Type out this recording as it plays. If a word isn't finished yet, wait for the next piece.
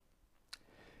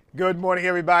Good morning,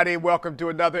 everybody. Welcome to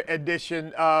another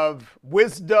edition of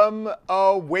Wisdom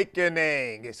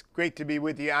Awakening. It's great to be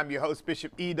with you. I'm your host,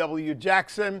 Bishop E.W.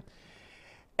 Jackson.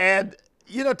 And,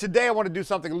 today I want to do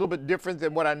something a little bit different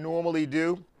than what I normally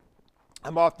do.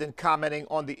 I'm often commenting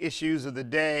on the issues of the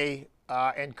day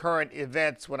and current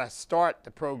events when I start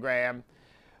the program.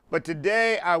 But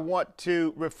today I want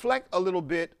to reflect a little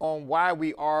bit on why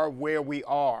we are where we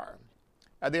are.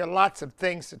 There are lots of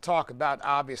things to talk about,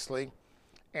 obviously.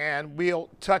 And we'll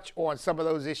touch on some of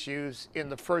those issues in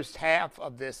the first half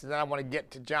of this. And then I want to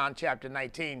get to John chapter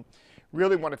 19.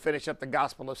 Really want to finish up the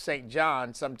Gospel of St.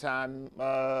 John sometime in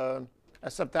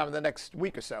the next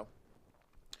week or so.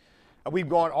 We've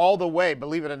gone all the way,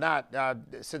 believe it or not.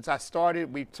 Since I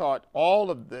started, we've taught all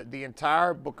of the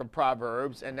entire book of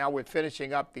Proverbs. And now we're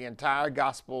finishing up the entire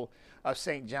Gospel of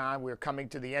St. John. We're coming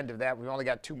to the end of that. We've only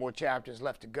got 2 more chapters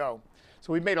left to go.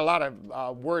 So we've made a lot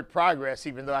of word progress,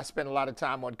 even though I spent a lot of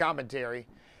time on commentary,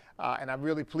 and I'm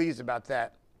really pleased about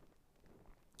that.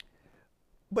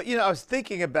 But, I was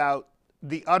thinking about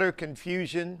the utter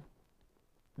confusion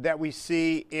that we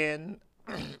see in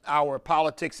our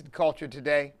politics and culture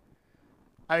today.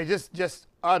 I mean, just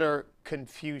utter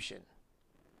confusion.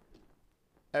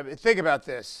 I mean, think about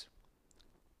this.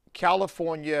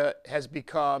 California has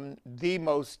become the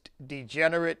most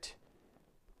degenerate,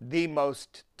 the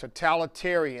most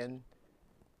totalitarian,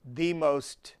 the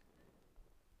most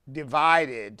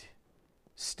divided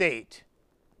state,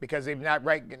 because they've not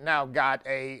right now got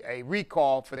a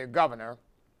recall for their governor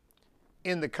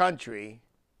in the country,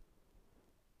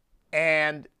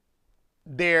 and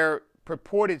their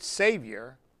purported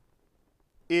savior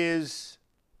is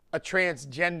a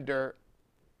transgender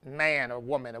man or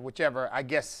woman or whichever. I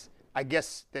guess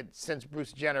that since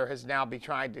Bruce Jenner has now been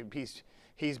trying to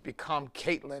he's become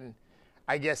Caitlyn.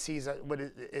 I guess he's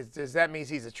does that mean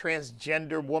he's a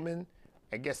transgender woman?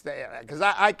 I guess that, because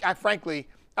I frankly,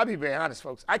 I'll be very honest,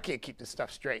 folks, I can't keep this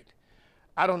stuff straight.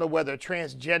 I don't know whether a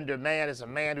transgender man is a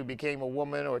man who became a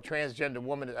woman or a transgender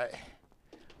woman,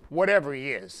 whatever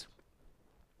he is.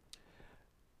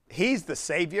 He's the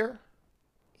savior.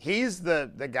 He's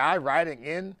the guy riding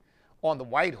in on the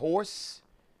white horse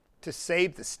to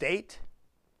save the state.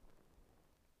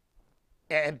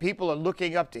 And people are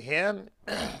looking up to him.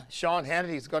 Sean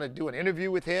Hannity is going to do an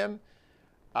interview with him.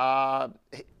 And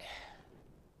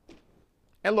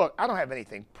look, I don't have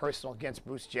anything personal against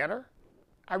Bruce Jenner.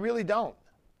 I really don't.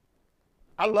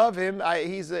 I love him.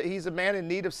 He's a man in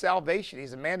need of salvation.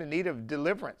 He's a man in need of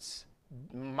deliverance,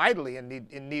 mightily in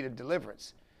need of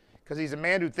deliverance, because he's a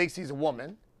man who thinks he's a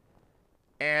woman.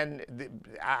 And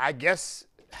I guess,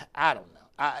 I don't know.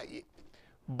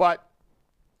 But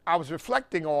I was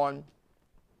reflecting on,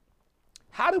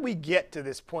 how do we get to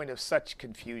this point of such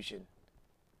confusion?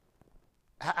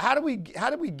 How do we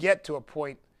get to a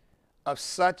point of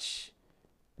such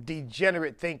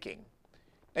degenerate thinking?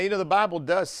 Now, the Bible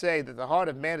does say that the heart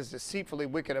of man is deceitfully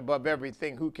wicked above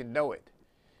everything. Who can know it?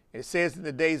 It says in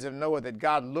the days of Noah that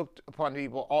God looked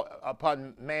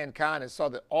upon mankind and saw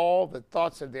that all the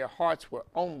thoughts of their hearts were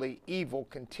only evil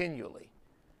continually.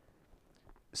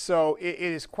 So it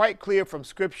is quite clear from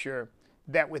Scripture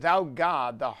that without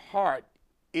God, the heart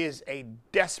is a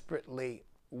desperately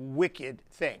wicked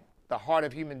thing. The heart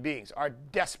of human beings are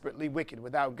desperately wicked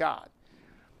without God.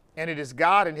 And it is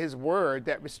God and His Word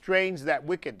that restrains that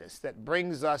wickedness, that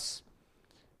brings us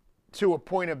to a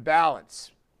point of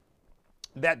balance,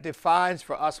 that defines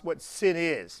for us what sin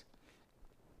is,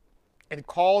 and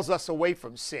calls us away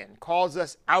from sin, calls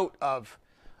us out of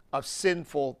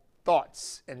sinful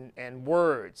thoughts and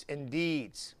words and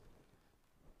deeds.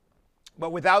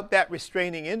 But without that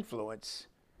restraining influence,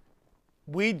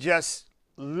 we just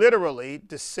literally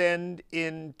descend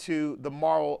into the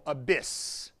moral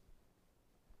abyss.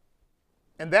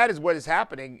 And that is what is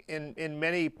happening in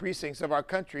many precincts of our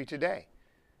country today.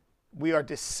 We are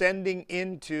descending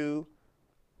into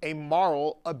a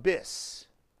moral abyss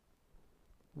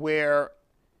where,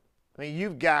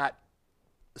 you've got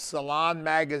Salon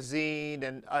Magazine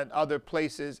and other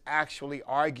places actually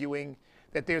arguing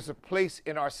that there's a place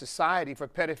in our society for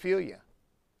pedophilia.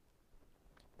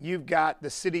 You've got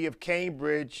the city of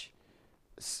Cambridge,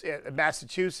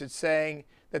 Massachusetts, saying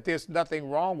that there's nothing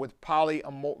wrong with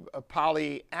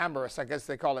polyamorous, I guess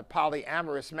they call it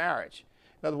polyamorous marriage.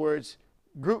 In other words,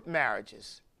 group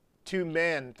marriages, 2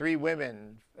 men, 3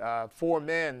 women, 4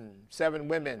 men, 7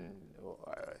 women.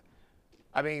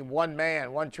 1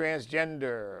 man, 1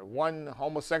 transgender, 1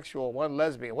 homosexual, 1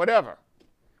 lesbian, whatever.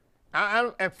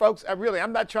 And folks,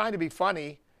 I'm not trying to be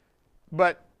funny,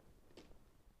 but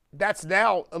that's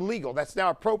now illegal. That's now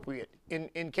appropriate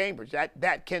in Cambridge.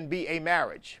 That can be a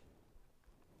marriage.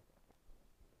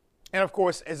 And of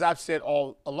course, as I've said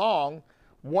all along,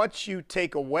 once you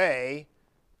take away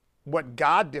what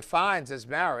God defines as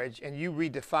marriage and you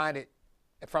redefine it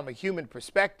from a human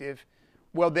perspective,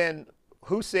 well, then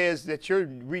who says that your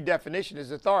redefinition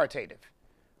is authoritative?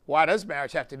 Why does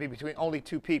marriage have to be between only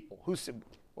two people?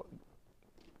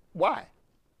 Why?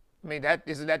 I mean,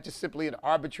 isn't that just simply an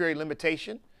arbitrary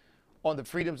limitation on the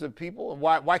freedoms of people? And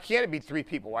why can't it be three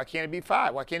people? Why can't it be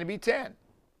five? Why can't it be 10?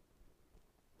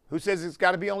 Who says it's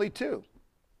got to be only two?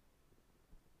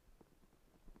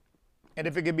 And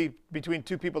if it can be between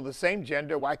two people of the same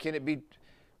gender, why can't it be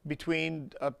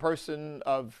between a person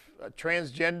of a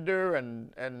transgender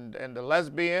and a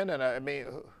lesbian? And I mean,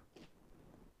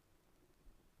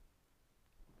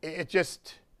 it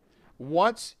just,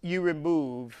 once you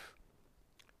remove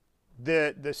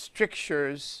the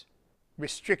strictures,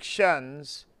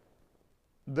 restrictions,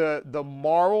 the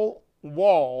moral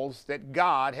walls that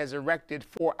God has erected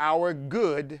for our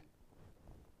good,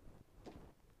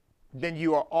 then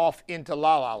you are off into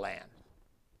la la land.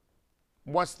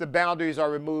 Once the boundaries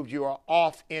are removed, you are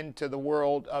off into the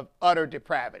world of utter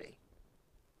depravity.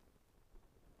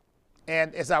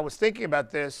 And as I was thinking about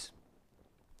this,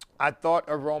 I thought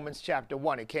of Romans chapter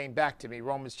 1. It came back to me,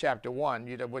 Romans chapter 1,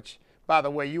 which, by the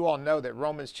way, you all know that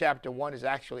Romans chapter 1 is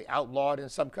actually outlawed in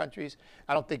some countries.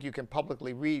 I don't think you can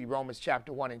publicly read Romans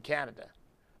chapter 1 in Canada.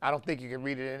 I don't think you can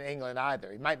read it in England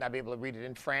either. You might not be able to read it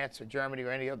in France or Germany or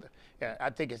any other. Yeah,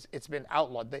 I think it's been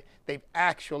outlawed. They've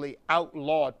actually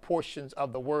outlawed portions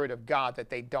of the Word of God that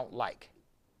they don't like.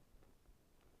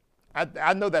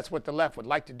 I know that's what the left would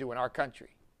like to do in our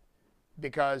country,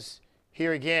 because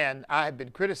here again, I have been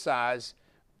criticized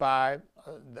by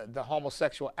the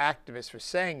homosexual activists for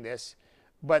saying this,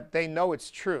 but they know it's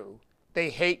true.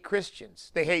 They hate Christians.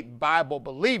 They hate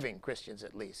Bible-believing Christians,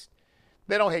 at least.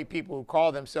 They don't hate people who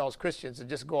call themselves Christians and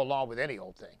just go along with any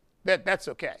old thing. That's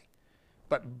okay.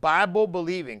 But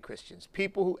Bible-believing Christians,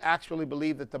 people who actually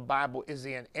believe that the Bible is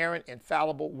the inerrant,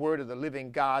 infallible word of the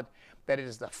living God, that it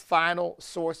is the final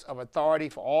source of authority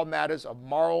for all matters of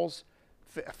morals,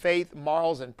 faith,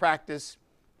 morals, and practice,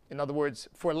 in other words,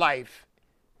 for life,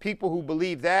 people who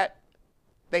believe that,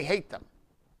 they hate them.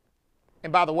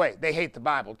 And by the way, they hate the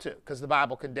Bible too, because the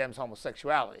Bible condemns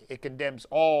homosexuality. It condemns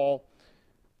all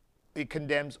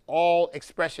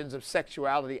expressions of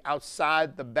sexuality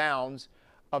outside the bounds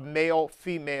of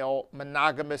male-female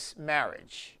monogamous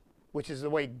marriage, which is the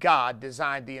way God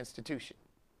designed the institution.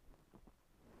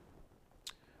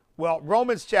 Well,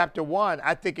 Romans chapter 1,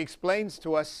 I think, explains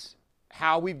to us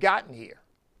how we've gotten here.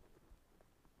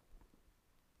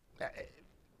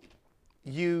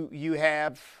 You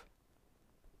have,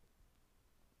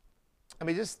 I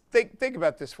mean, just think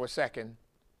about this for a second.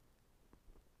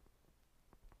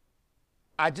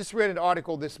 I just read an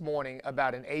article this morning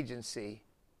about an agency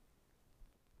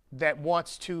that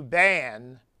wants to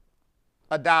ban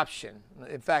adoption.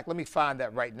 In fact, let me find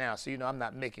that right now so you know I'm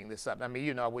not making this up. I mean,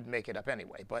 you know I wouldn't make it up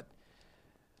anyway, but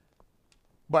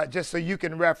just so you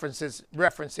can reference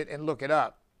it and look it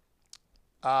up.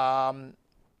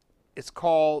 It's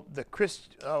called the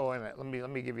oh, wait a minute.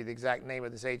 Let me give you the exact name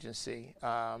of this agency.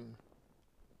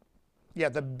 Yeah,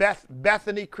 the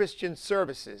Bethany Christian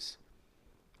Services,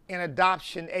 an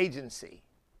adoption agency,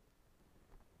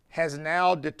 has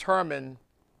now determined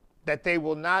that they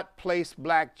will not place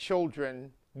black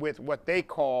children with what they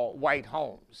call white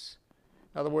homes.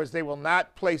 In other words, they will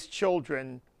not place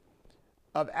children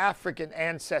of African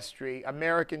ancestry,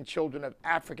 American children of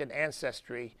African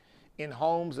ancestry, in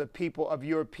homes of people of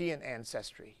European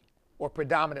ancestry, or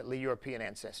predominantly European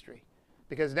ancestry.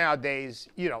 Because nowadays,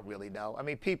 you don't really know. I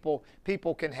mean, people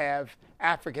can have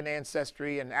African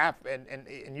ancestry and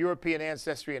European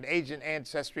ancestry and Asian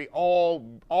ancestry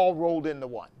all rolled into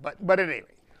one. But anyway,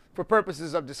 for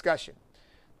purposes of discussion,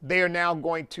 they are now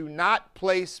going to not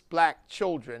place black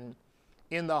children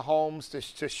in the homes,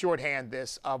 to shorthand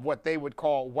this, of what they would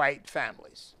call white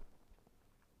families.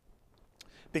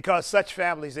 Because such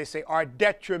families, they say, are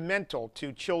detrimental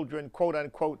to children, quote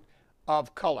unquote,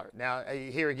 of color. Now,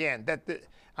 here again,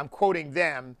 I'm quoting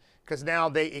them because now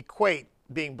they equate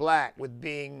being black with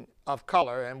being of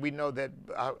color, and we know that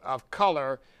of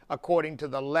color, according to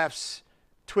the left's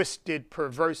twisted,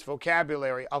 perverse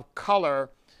vocabulary, of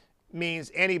color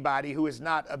means anybody who is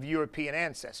not of European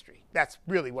ancestry. That's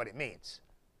really what it means.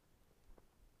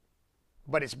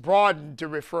 But it's broadened to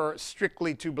refer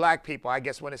strictly to black people, I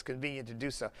guess, when it's convenient to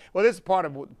do so. Well, this is part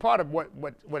of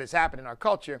what has happened in our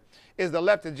culture, is the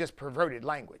left has just perverted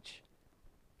language.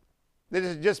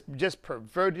 They just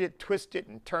perverted it, twisted it,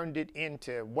 and turned it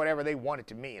into whatever they want it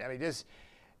to mean. I mean,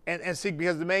 and see,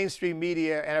 because the mainstream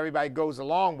media and everybody goes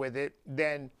along with it,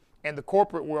 then and the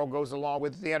corporate world goes along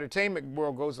with it, the entertainment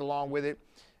world goes along with it.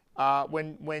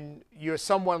 When you're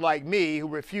someone like me who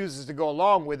refuses to go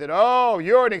along with it, oh,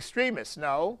 you're an extremist.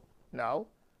 No, no,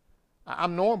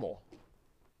 I'm normal.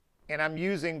 And I'm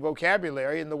using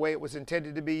vocabulary in the way it was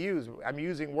intended to be used. I'm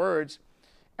using words.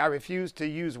 I refuse to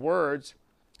use words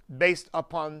based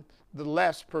upon the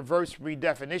left's perverse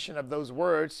redefinition of those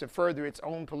words to further its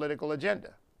own political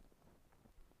agenda.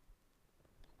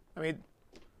 I mean,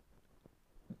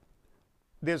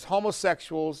 there's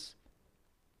homosexuals.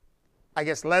 I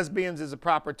guess lesbians is a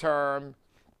proper term.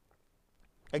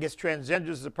 I guess transgenders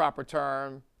is a proper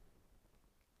term.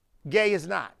 Gay is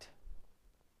not.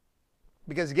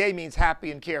 Because gay means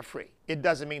happy and carefree. It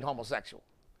doesn't mean homosexual.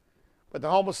 But the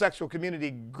homosexual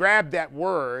community grabbed that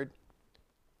word,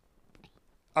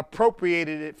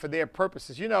 appropriated it for their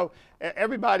purposes. You know,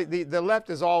 everybody, the left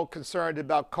is all concerned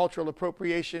about cultural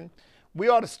appropriation. We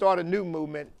ought to start a new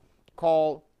movement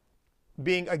called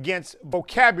being against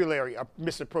vocabulary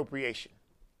misappropriation.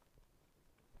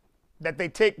 That they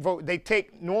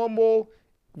take normal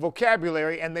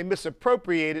vocabulary and they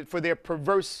misappropriate it for their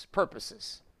perverse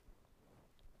purposes.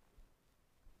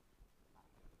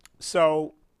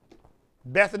 So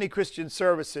Bethany Christian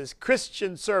Services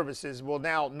will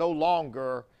now no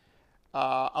longer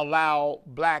allow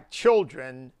black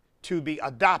children to be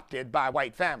adopted by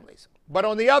white families. But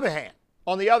on the other hand,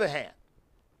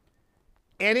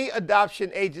 any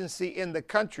adoption agency in the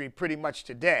country pretty much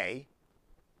today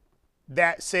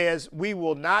that says we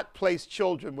will not place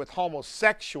children with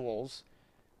homosexuals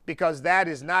because that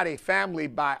is not a family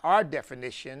by our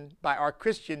definition, by our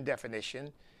Christian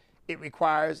definition. It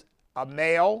requires a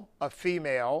male, a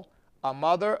female, a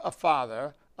mother, a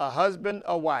father, a husband,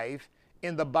 a wife,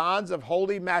 in the bonds of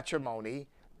holy matrimony.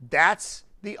 That's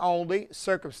the only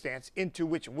circumstance into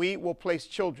which we will place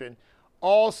children.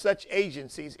 All such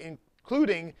agencies,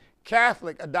 including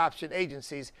Catholic adoption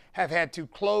agencies, have had to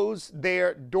close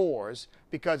their doors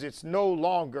because it's no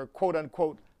longer, quote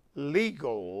unquote,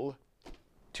 legal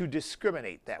to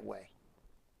discriminate that way.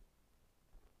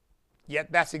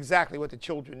 Yet that's exactly what the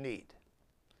children need.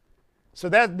 So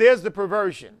there's the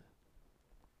perversion.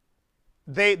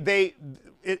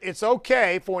 It's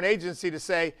okay for an agency to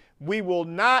say, we will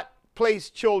not place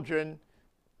children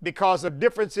because of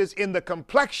differences in the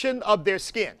complexion of their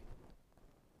skin.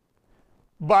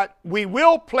 But we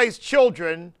will place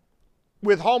children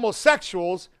with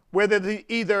homosexuals where there's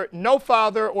either no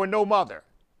father or no mother.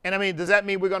 And I mean, does that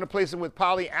mean we're going to place them with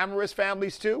polyamorous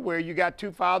families too, where you got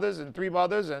 2 fathers and 3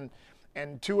 mothers and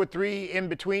 2 or 3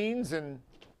 in-betweens? And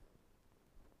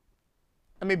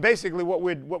I mean, basically what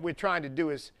we're trying to do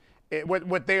is,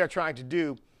 what they are trying to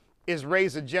do is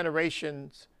raise a generation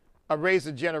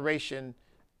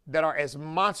that are as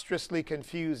monstrously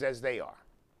confused as they are.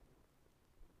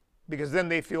 Because then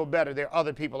they feel better. There are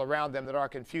other people around them that are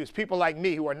confused. People like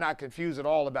me who are not confused at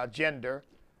all about gender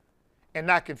and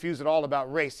not confused at all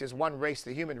about race. There's one race,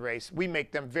 the human race. We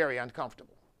make them very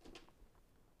uncomfortable.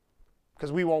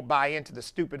 Because we won't buy into the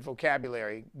stupid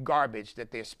vocabulary garbage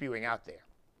that they're spewing out there.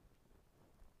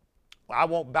 I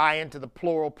won't buy into the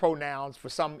plural pronouns for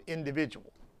some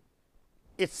individual.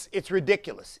 It's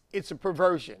ridiculous. It's a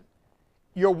perversion.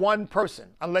 You're one person,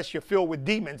 unless you're filled with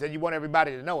demons and you want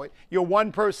everybody to know it. You're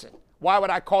one person. Why would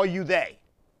I call you they?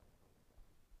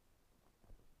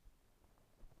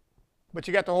 But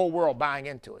you got the whole world buying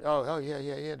into it. Oh yeah,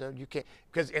 you can't.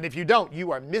 And if you don't,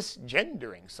 you are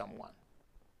misgendering someone.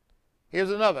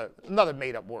 Here's another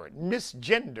made-up word,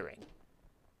 misgendering.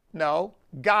 No,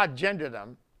 God gendered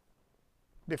them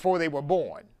before they were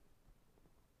born.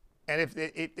 And if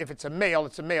it's a male,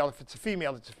 it's a male. If it's a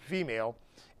female, it's a female.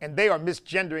 And they are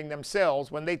misgendering themselves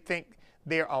when they think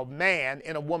they're a man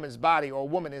in a woman's body or a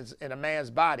woman is in a man's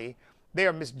body. They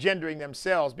are misgendering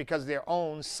themselves because of their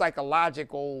own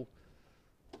psychological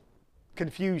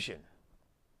confusion.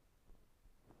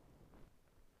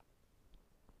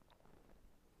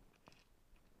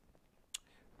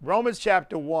 Romans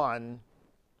chapter 1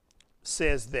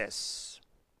 says this.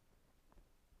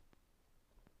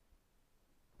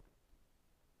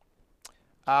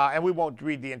 And we won't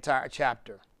read the entire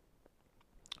chapter.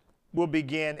 We'll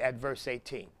begin at verse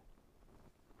 18.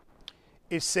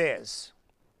 It says,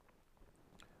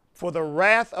 "For the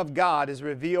wrath of God is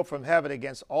revealed from heaven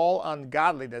against all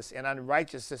ungodliness and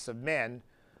unrighteousness of men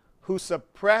who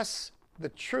suppress the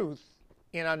truth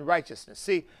in unrighteousness."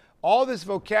 See, all this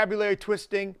vocabulary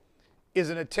twisting is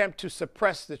an attempt to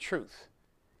suppress the truth.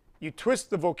 You twist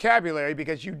the vocabulary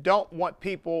because you don't want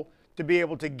people to be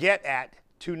able to get at,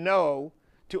 to know,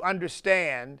 to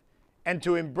understand, and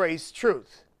to embrace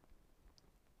truth.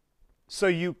 So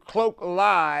you cloak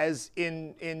lies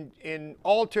in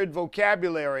altered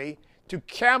vocabulary to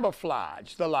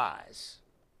camouflage the lies.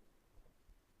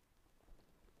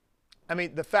 I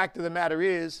mean, the fact of the matter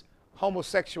is,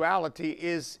 homosexuality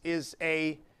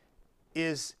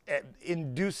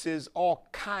induces all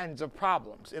kinds of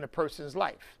problems in a person's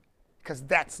life, because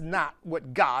that's not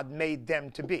what God made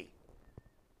them to be.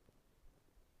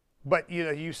 But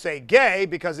you say gay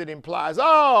because it implies,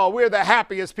 oh, we're the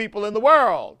happiest people in the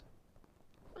world.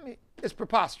 I mean, it's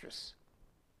preposterous.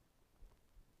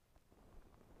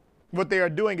 What they are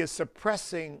doing is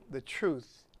suppressing the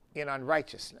truth in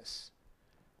unrighteousness.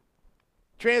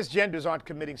 Transgenders aren't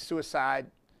committing suicide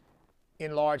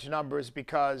in large numbers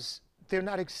because they're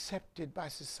not accepted by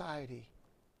society.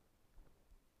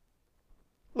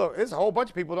 Look, there's a whole bunch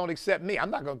of people who don't accept me.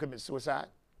 I'm not going to commit suicide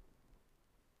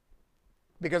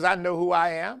because I know who I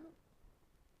am,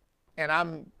 and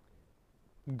I'm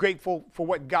grateful for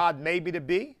what God made me to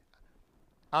be.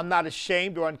 I'm not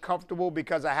ashamed or uncomfortable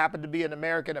because I happen to be an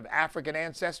American of African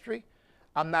ancestry.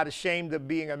 I'm not ashamed of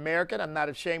being American. I'm not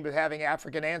ashamed of having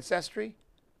African ancestry.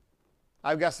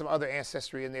 I've got some other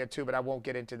ancestry in there too, but I won't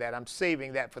get into that. I'm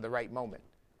saving that for the right moment.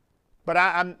 But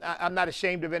I'm not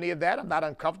ashamed of any of that. I'm not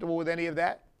uncomfortable with any of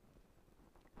that.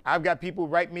 I've got people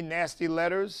write me nasty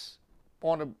letters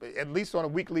at least on a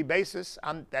weekly basis.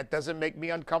 That doesn't make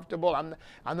me uncomfortable. I'm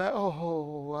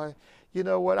not, you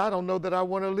know what? I don't know that I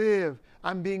want to live.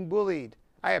 I'm being bullied.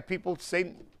 I have people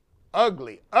say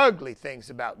ugly, ugly things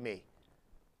about me.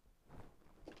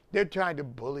 They're trying to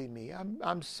bully me.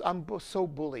 I'm so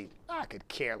bullied. I could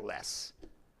care less.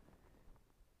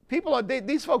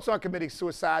 These folks aren't committing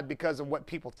suicide because of what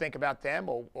people think about them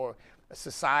or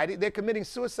society. They're committing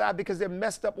suicide because they're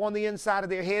messed up on the inside of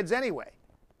their heads anyway.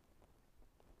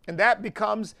 And that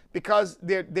becomes, because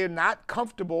they're not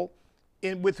comfortable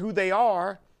with who they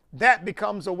are, that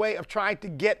becomes a way of trying to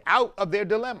get out of their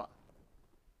dilemma.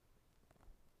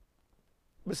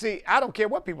 But see, I don't care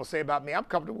what people say about me. I'm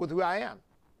comfortable with who I am.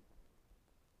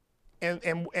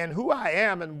 And who I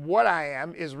am and what I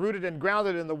am is rooted and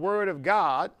grounded in the Word of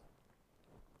God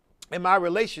and my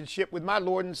relationship with my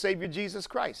Lord and Savior Jesus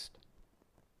Christ.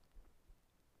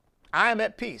 I am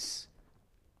at peace.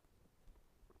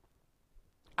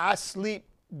 I sleep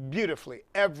beautifully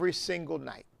every single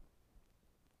night.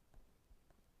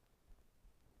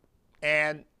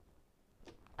 And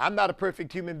I'm not a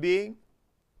perfect human being,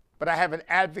 but I have an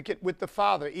advocate with the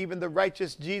Father, even the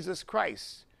righteous Jesus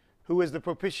Christ, who is the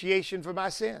propitiation for my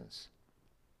sins.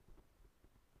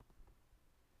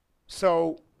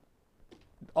 So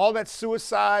all that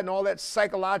suicide and all that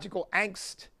psychological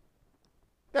angst,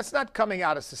 that's not coming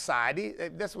out of society.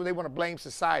 That's what they want to blame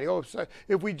society. Oh, so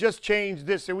if we just change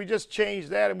this and we just change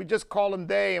that and we just call him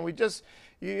they and we just,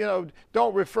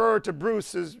 don't refer to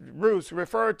Bruce as Bruce,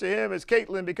 refer to him as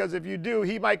Caitlin, because if you do,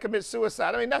 he might commit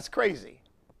suicide. I mean, that's crazy.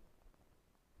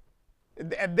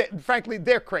 And frankly,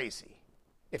 they're crazy,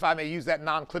 if I may use that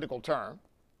non-clinical term.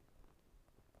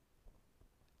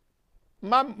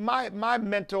 My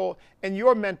mental and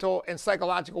your mental and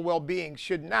psychological well-being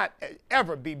should not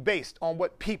ever be based on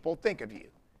what people think of you.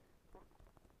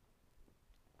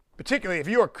 Particularly if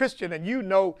you're a Christian and you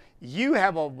know you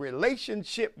have a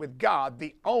relationship with God,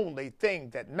 the only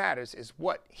thing that matters is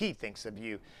what he thinks of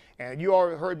you. And you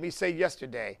already heard me say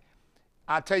yesterday,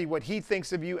 I'll tell you what he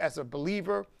thinks of you as a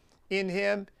believer in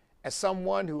him, as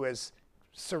someone who has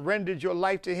surrendered your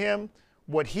life to him.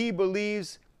 What he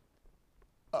believes,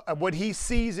 what he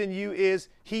sees in you is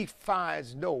he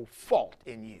finds no fault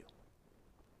in you.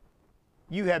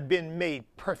 You have been made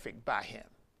perfect by him.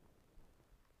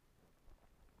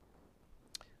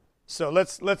 So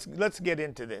let's get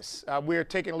into this. We're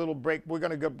taking a little break. We're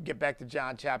going to get back to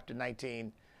John chapter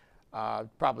 19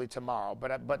 probably tomorrow.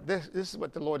 But this is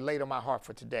what the Lord laid on my heart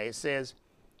for today. It says,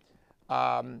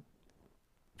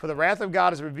 for the wrath of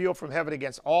God is revealed from heaven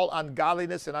against all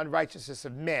ungodliness and unrighteousness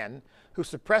of men who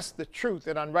suppress the truth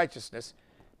in unrighteousness,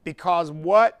 because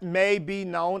what may be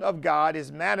known of God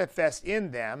is manifest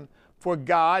in them, for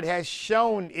God has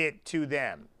shown it to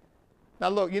them. Now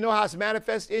look, you know how it's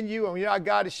manifest in you, and you know how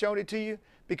God has shown it to you?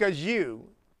 Because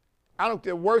I don't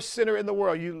the worst sinner in the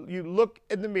world, you look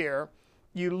in the mirror,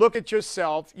 you look at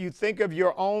yourself, you think of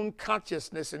your own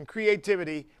consciousness and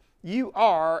creativity. You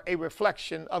are a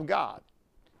reflection of God.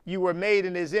 You were made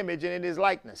in his image and in his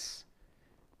likeness.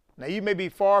 Now you may be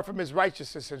far from his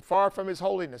righteousness and far from his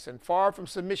holiness and far from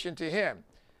submission to him,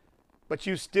 but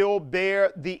you still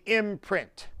bear the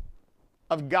imprint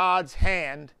of God's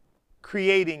hand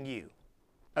creating you,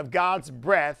 of God's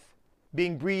breath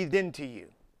being breathed into you.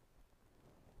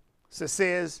 So it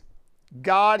says,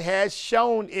 God has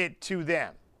shown it to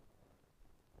them.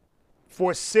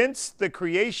 For since the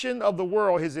creation of the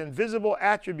world, his invisible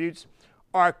attributes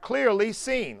are clearly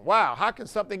seen. Wow, how can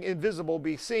something invisible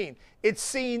be seen? It's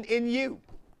seen in you.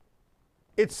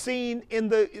 It's seen in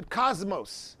the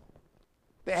cosmos.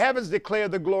 The heavens declare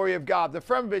the glory of God. The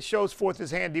firmament shows forth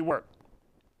his handiwork.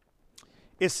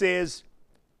 It says,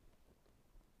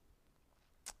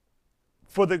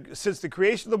 since the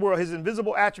creation of the world, his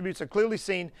invisible attributes are clearly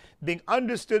seen, being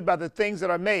understood by the things that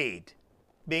are made.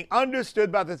 Being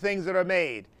understood by the things that are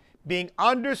made. Being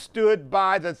understood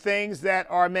by the things that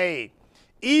are made.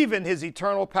 Even his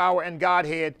eternal power and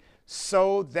Godhead,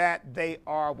 so that they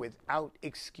are without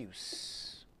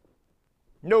excuse.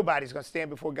 Nobody's going to stand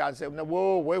before God and say, no,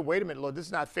 whoa, wait a minute, Lord, this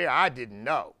is not fair. I didn't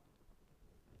know.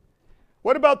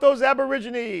 What about those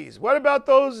Aborigines? What about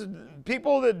those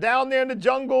people that down there in the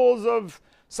jungles of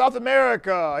South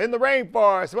America, in the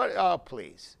rainforest? Oh,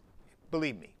 please,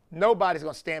 believe me, nobody's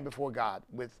going to stand before God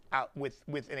with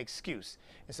an excuse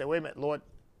and say, wait a minute, Lord,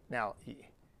 now,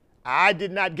 I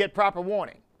did not get proper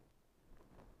warning.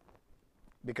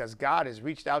 Because God has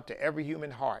reached out to every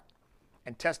human heart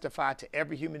and testified to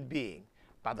every human being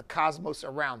by the cosmos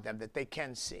around them that they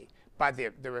can see, by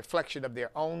the reflection of their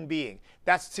own being.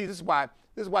 This is why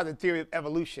the theory of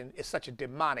evolution is such a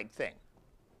demonic thing.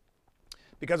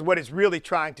 Because what it's really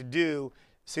trying to do,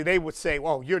 see, they would say,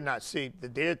 "Oh, you're not see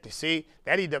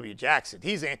that E.W. Jackson,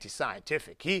 he's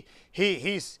anti-scientific. He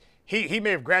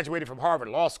may have graduated from Harvard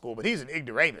Law School, but he's an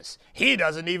ignoramus. He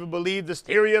doesn't even believe this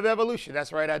theory of evolution."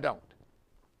 That's right, I don't.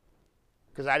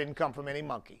 Because I didn't come from any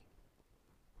monkey.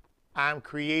 I'm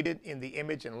created in the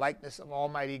image and likeness of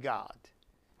Almighty God.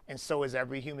 And so is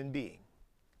every human being.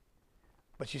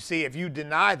 But you see, if you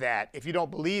deny that, if you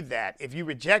don't believe that, if you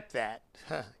reject that,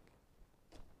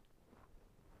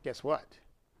 guess what?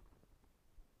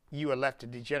 You are left to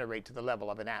degenerate to the level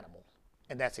of an animal.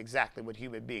 And that's exactly what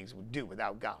human beings would do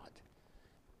without God.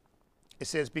 It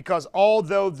says, because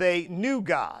although they knew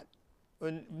God,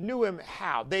 knew him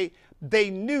how? They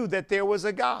knew that there was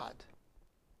a God.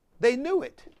 They knew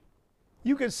it.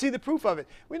 You can see the proof of it.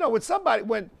 We know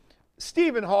when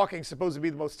Stephen Hawking is supposed to be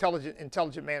the most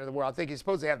intelligent man in the world, I think he's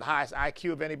supposed to have the highest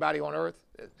IQ of anybody on earth.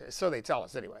 So they tell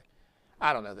us anyway.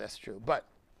 I don't know if that's true. But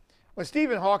when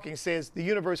Stephen Hawking says the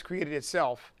universe created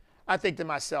itself, I think to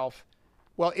myself,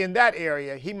 well, in that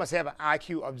area, he must have an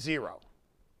IQ of 0.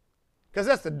 Because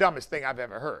that's the dumbest thing I've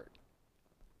ever heard.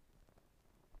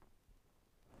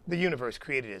 The universe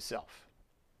created itself.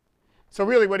 So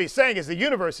really what he's saying is the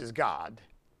universe is God,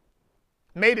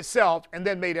 made itself, and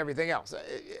then made everything else.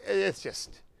 It's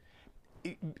just,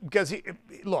 because,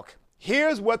 look,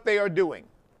 here's what they are doing.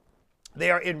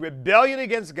 They are in rebellion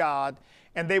against God,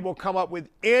 and they will come up with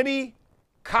any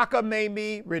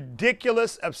cockamamie,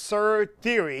 ridiculous, absurd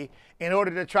theory in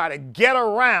order to try to get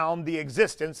around the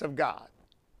existence of God.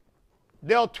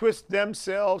 They'll twist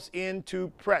themselves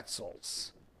into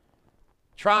pretzels,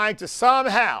 trying to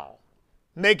somehow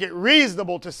make it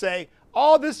reasonable to say,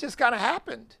 oh, this just kind of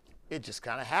happened. It just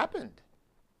kind of happened.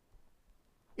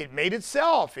 It made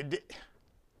itself.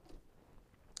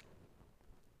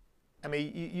 I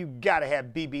mean, you've got to have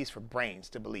BBs for brains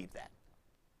to believe that.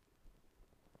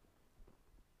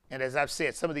 And as I've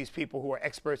said, some of these people who are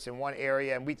experts in one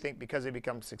area, and we think because they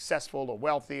become successful or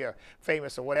wealthy or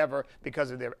famous or whatever, because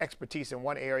of their expertise in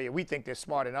one area, we think they're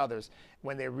smart in others,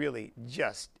 when they're really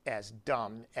just as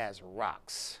dumb as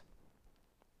rocks.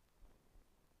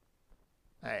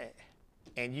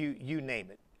 And you name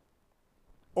it.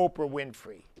 Oprah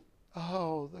Winfrey.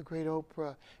 Oh, the great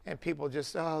Oprah. And people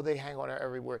just, they hang on her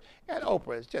every word. And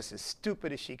Oprah is just as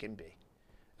stupid as she can be.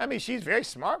 I mean, she's very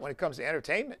smart when it comes to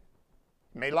entertainment.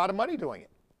 Made a lot of money doing it.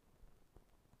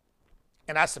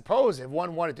 And I suppose if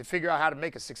one wanted to figure out how to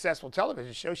make a successful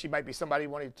television show, she might be somebody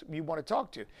you want to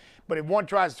talk to. But if one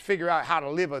tries to figure out how to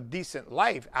live a decent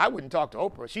life, I wouldn't talk to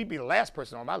Oprah. She'd be the last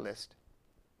person on my list.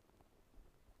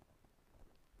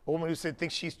 A woman who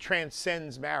thinks she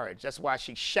transcends marriage. That's why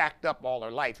she shacked up all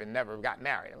her life and never got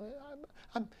married.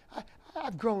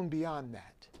 I've grown beyond that.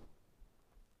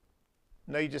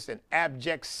 No, you're just an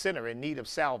abject sinner in need of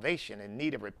salvation, in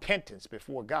need of repentance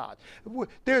before God.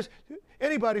 There's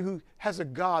anybody who has a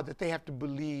God that they have to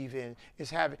believe in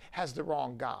has the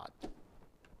wrong God.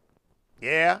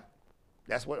 Yeah,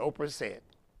 that's what Oprah said.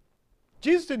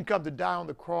 Jesus didn't come to die on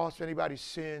the cross for anybody's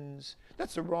sins.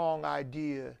 That's the wrong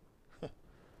idea.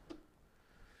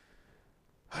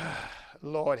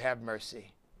 Lord have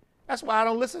mercy. That's why I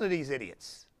don't listen to these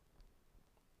idiots.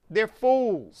 They're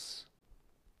fools.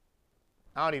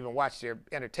 I don't even watch their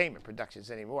entertainment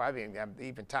productions anymore.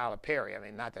 Even Tyler Perry. I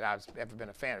mean, not that I've ever been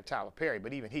a fan of Tyler Perry,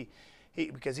 but even he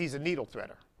because he's a needle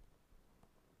threader.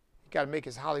 Got to make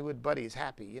his Hollywood buddies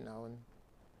happy, you know, and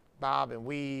bob and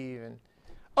weave and,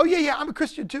 oh, yeah, I'm a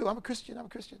Christian too. I'm a Christian.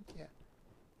 Yeah.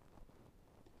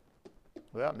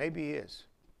 Well, maybe he is.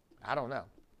 I don't know.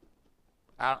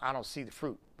 I don't see the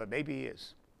fruit, but maybe he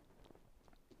is.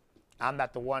 I'm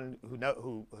not the one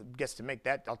who gets to make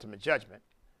that ultimate judgment.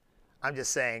 I'm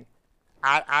just saying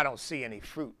I don't see any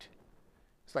fruit.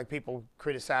 It's like people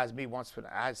criticized me once when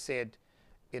I said,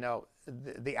 you know,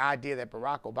 the idea that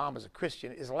Barack Obama is a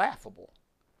Christian is laughable.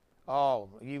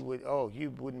 You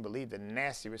wouldn't believe the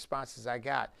nasty responses I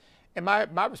got. And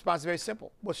my response is very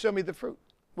simple. Well, show me the fruit.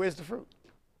 Where's the fruit?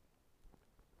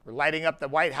 We're lighting up the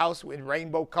White House in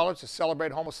rainbow colors to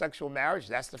celebrate homosexual marriage.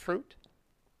 That's the fruit.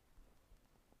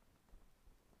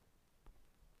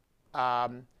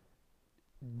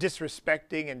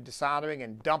 Disrespecting and dishonoring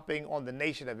and dumping on the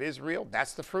nation of Israel.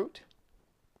 That's the fruit.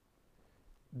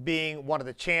 Being one of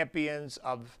the champions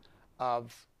of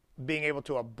being able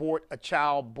to abort a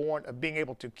child born, of being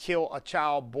able to kill a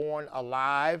child born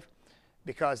alive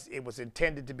because it was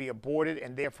intended to be aborted,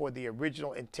 and therefore the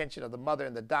original intention of the mother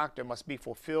and the doctor must be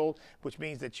fulfilled, which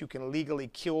means that you can legally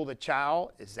kill the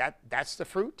child. That's the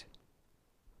fruit?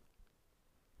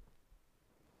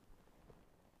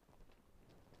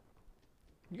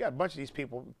 You got a bunch of these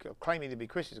people claiming to be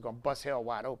Christians going to bust hell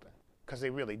wide open because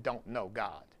they really don't know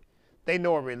God. They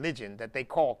know a religion that they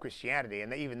call Christianity,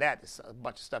 and even that is a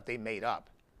bunch of stuff they made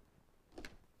up.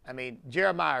 I mean,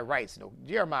 Jeremiah Wright's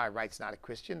not a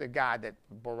Christian. The guy that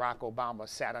Barack Obama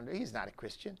sat under, he's not a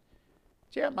Christian.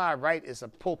 Jeremiah Wright is a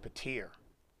pulpiteer.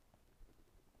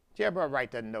 Jeremiah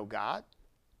Wright doesn't know God.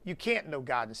 You can't know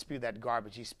God and spew that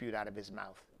garbage he spewed out of his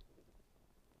mouth.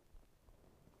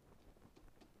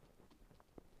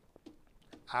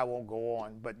 I won't go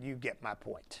on, but you get my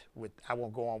point. I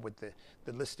won't go on with the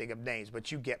listing of names,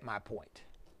 but you get my point.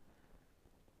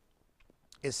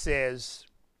 It says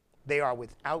they are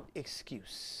without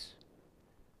excuse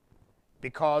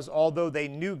because although they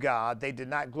knew God, they did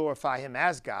not glorify him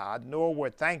as God, nor were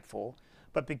thankful,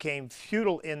 but became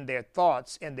futile in their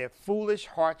thoughts, and their foolish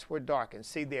hearts were darkened.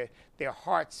 See, their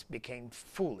hearts became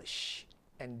foolish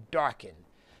and darkened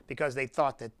because they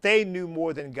thought that they knew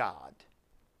more than God,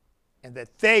 and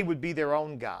that they would be their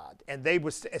own God, and they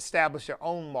would establish their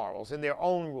own morals and their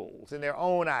own rules and their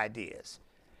own ideas.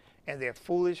 And their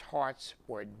foolish hearts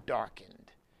were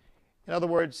darkened. In other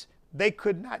words, they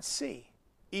could not see,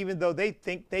 even though they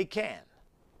think they can.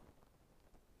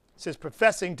 It says,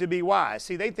 professing to be wise.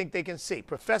 See, they think they can see.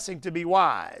 Professing to be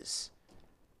wise,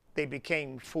 they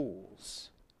became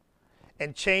fools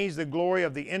and changed the glory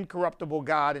of the incorruptible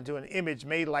God into an image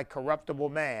made like corruptible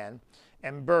man,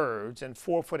 and birds and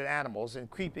four-footed animals and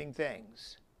creeping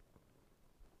things.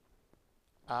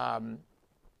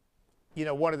 You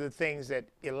know, one of the things that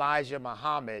Elijah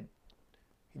Muhammad,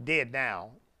 dead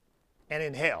now, and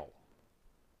in hell,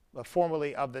 but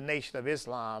formerly of the Nation of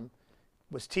Islam,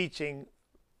 was teaching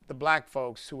the black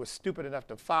folks who were stupid enough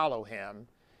to follow him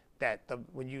that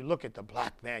when you look at the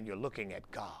black man, you're looking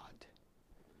at God.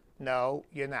 No,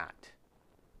 you're not.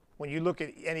 When you look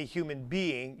at any human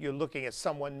being, you're looking at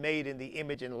someone made in the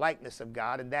image and likeness of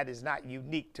God, and that is not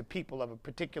unique to people of a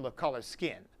particular color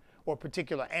skin or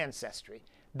particular ancestry.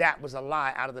 That was a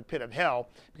lie out of the pit of hell,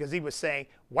 because he was saying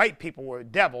white people were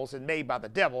devils and made by the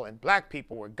devil, and black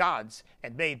people were gods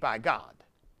and made by God,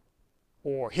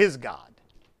 or his God.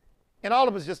 And all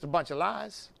of it's just a bunch of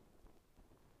lies.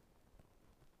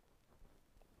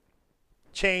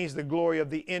 Change the glory of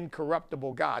the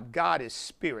incorruptible God. God is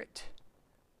spirit.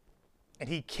 And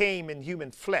he came in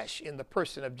human flesh in the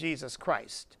person of Jesus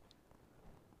Christ.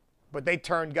 But they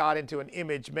turned God into an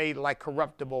image made like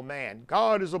corruptible man.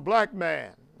 God is a black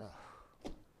man.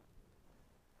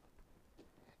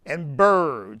 And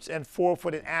birds and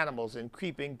four-footed animals and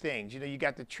creeping things. You know, you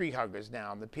got the tree huggers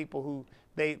now, and the people who,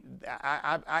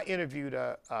 I interviewed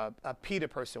a PETA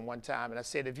person one time, and I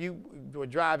said, if you were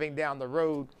driving down the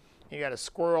road, you got a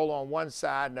squirrel on one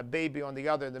side and a baby on the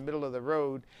other in the middle of the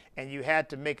road, and you had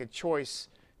to make a choice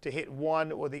to hit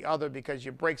one or the other because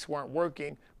your brakes weren't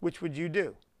working, which would you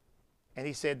do? And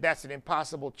he said, that's an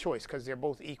impossible choice because they're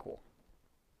both equal.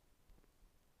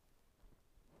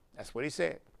 That's what he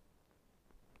said.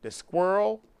 The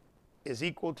squirrel is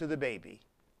equal to the baby.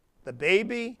 The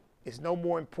baby is no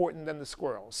more important than the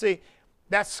squirrel. See,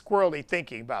 that's squirrely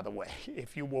thinking, by the way,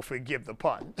 if you will forgive the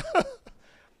pun.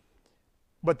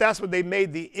 But that's when they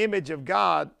made the image of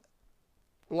God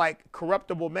like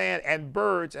corruptible man and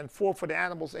birds and four-footed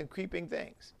animals and creeping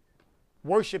things.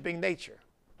 Worshiping nature.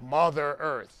 Mother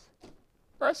Earth.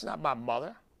 Earth's not my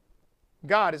mother.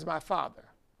 God is my father.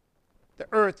 The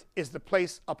earth is the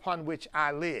place upon which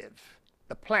I live.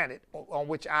 the planet on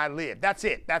which I live. That's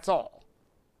it. That's all.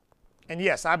 And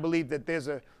yes, I believe that there's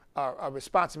a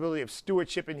responsibility of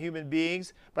stewardship in human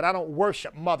beings, but I don't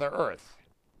worship Mother Earth.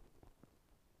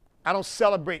 I don't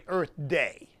celebrate Earth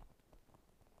Day.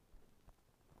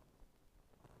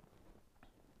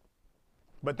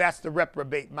 But that's the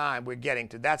reprobate mind we're getting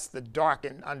to. That's the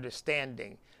darkened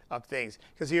understanding of things.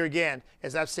 Because here again,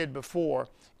 as I've said before,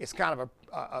 it's kind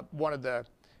of one of the,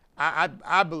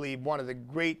 I believe, one of the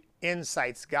great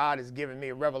insights God has given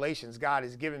me, revelations God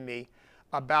has given me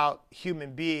about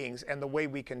human beings and the way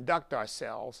we conduct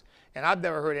ourselves. And I've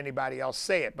never heard anybody else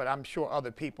say it, but I'm sure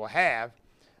other people have.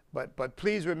 But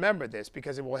please remember this,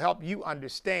 because it will help you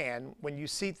understand when you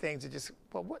see things that just,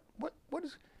 well, what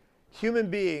is, human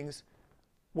beings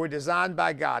were designed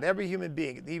by God. Every human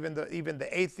being, even the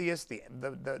atheist,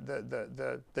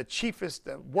 the chiefest,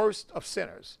 the worst of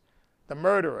sinners, the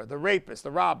murderer, the rapist,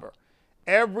 the robber,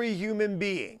 every human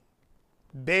being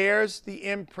bears the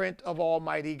imprint of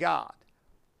Almighty God.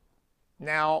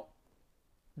 Now,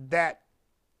 that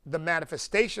the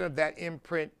manifestation of that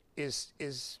imprint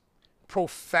is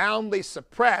profoundly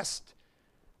suppressed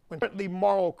when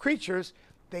moral creatures,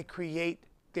 they create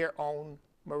their own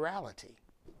morality.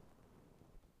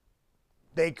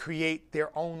 They create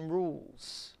their own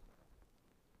rules,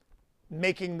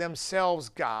 making themselves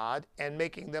God and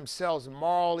making themselves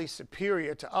morally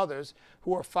superior to others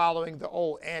who are following the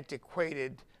old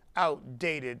antiquated,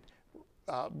 outdated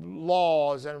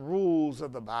laws and rules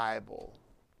of the Bible.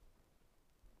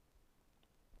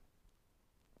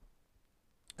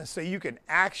 And so you can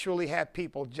actually have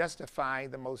people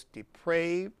justifying the most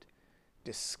depraved,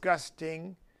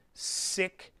 disgusting,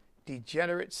 sick,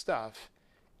 degenerate stuff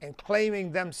and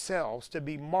claiming themselves to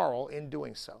be moral in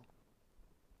doing so.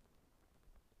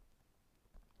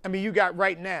 I mean, you got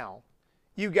right now,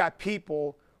 you got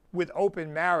people with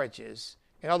open marriages.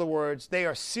 In other words, they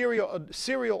are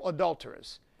serial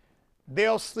adulterers.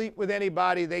 They'll sleep with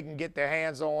anybody they can get their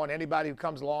hands on. Anybody who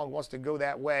comes along wants to go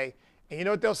that way. And you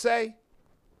know what they'll say?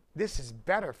 This is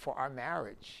better for our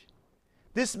marriage.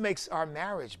 This makes our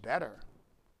marriage better.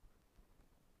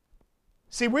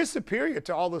 See, we're superior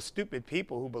to all those stupid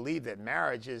people who believe that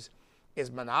marriage is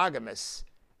monogamous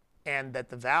and that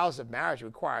the vows of marriage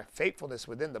require faithfulness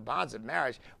within the bonds of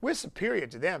marriage. We're superior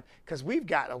to them because we've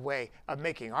got a way of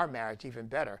making our marriage even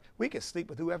better. We can sleep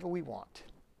with whoever we want.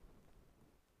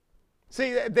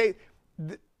 See,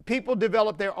 people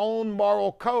develop their own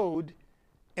moral code,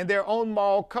 and their own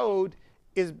moral code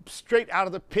is straight out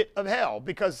of the pit of hell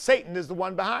because Satan is the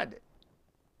one behind it,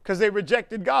 because they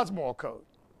rejected God's moral code.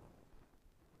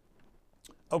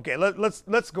 Okay,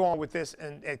 let's go on with this,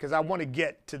 and because I want to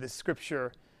get to the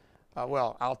scripture.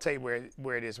 Well, I'll tell you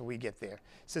where it is when we get there. It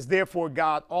says, therefore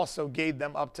God also gave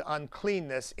them up to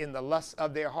uncleanness in the lust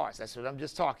of their hearts. That's what I'm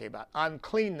just talking about.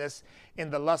 Uncleanness in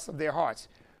the lust of their hearts,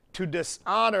 to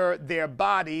dishonor their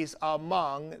bodies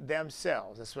among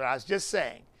themselves. That's what I was just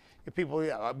saying. If people,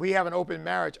 we have an open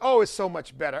marriage. Oh, it's so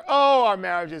much better. Oh, our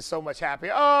marriage is so much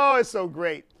happier. Oh, it's so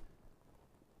great.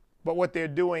 But what they're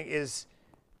doing is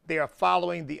they are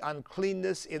following the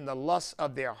uncleanness in the lust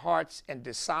of their hearts and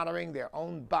dishonoring their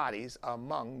own bodies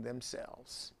among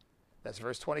themselves. That's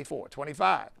verse 24.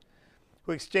 25.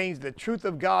 Who exchanged the truth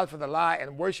of God for the lie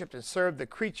and worshiped and served the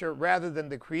creature rather than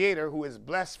the Creator, who is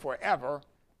blessed forever.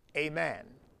 Amen.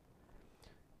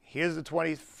 Here's the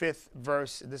 25th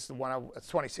verse. This is the one,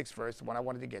 26th verse, the one I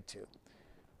wanted to get to.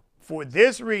 For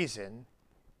this reason,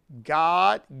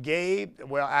 God gave,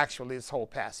 well, actually, this whole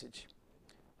passage.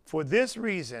 For this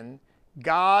reason,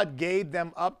 God gave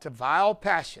them up to vile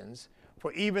passions,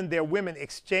 for even their women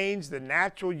exchanged the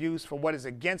natural use for what is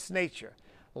against nature.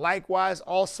 Likewise,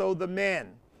 also the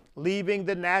men, leaving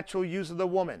the natural use of the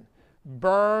woman,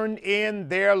 burn in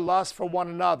their lust for one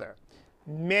another,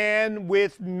 men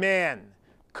with men,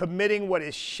 committing what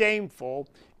is shameful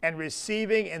and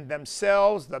receiving in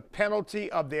themselves the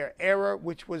penalty of their error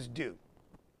which was due.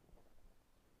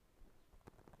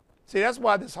 See, that's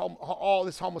why all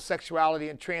this homosexuality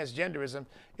and transgenderism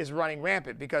is running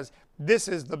rampant, because this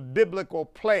is the biblical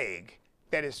plague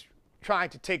that is trying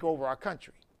to take over our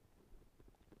country.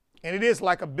 And it is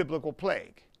like a biblical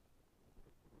plague.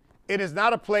 It is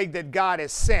not a plague that God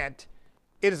has sent.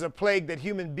 It is a plague that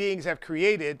human beings have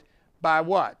created by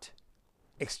what?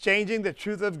 Exchanging the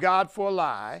truth of God for a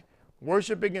lie,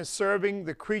 worshiping and serving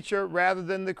the creature rather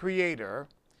than the Creator,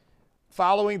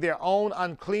 following their own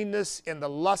uncleanness in the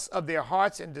lust of their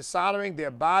hearts and dishonoring their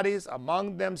bodies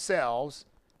among themselves,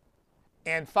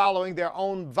 and following their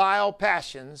own vile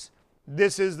passions.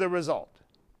 This is the result.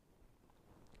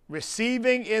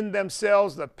 Receiving in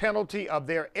themselves the penalty of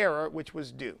their error which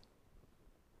was due.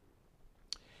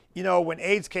 You know, when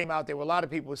AIDS came out, there were a lot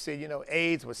of people who said, you know,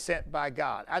 AIDS was sent by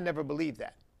God. I never believed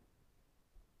that.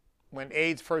 When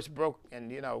AIDS first broke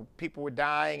and, you know, people were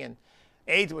dying and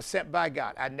AIDS was sent by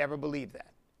God, I never believed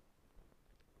that.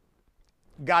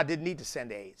 God didn't need to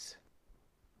send AIDS.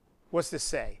 What's this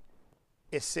say?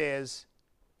 It says,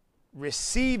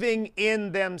 receiving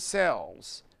in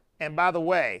themselves. And by the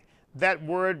way, that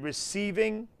word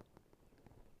receiving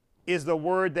is the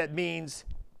word that means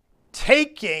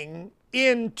taking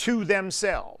into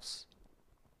themselves.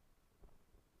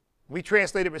 We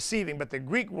translate it receiving, but the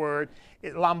Greek word,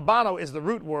 lambano, is the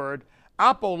root word.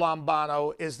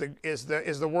 Apolambano is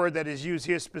the word that is used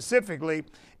here specifically,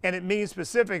 and it means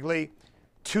specifically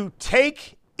to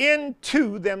take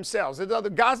into themselves.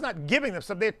 God's not giving them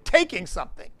something, they're taking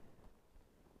something.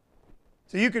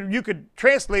 So you could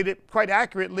translate it quite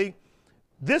accurately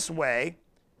this way: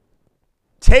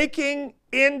 taking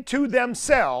into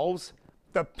themselves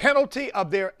the penalty of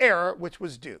their error which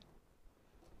was due.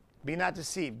 Be not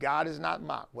deceived, God is not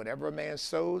mocked. Whatever a man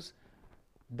sows,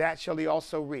 that shall he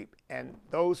also reap. And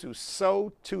those who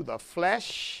sow to the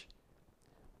flesh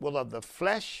will of the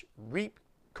flesh reap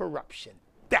corruption.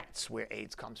 That's where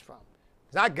AIDS comes from.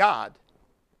 It's not God.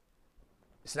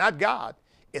 It's not God.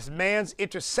 It's man's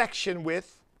intersection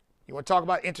with, you want to talk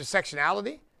about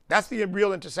intersectionality? That's the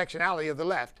real intersectionality of the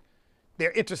left.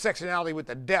 Their intersectionality with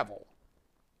the devil.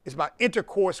 It's about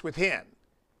intercourse with him.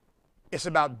 It's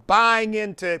about buying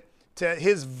into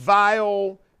his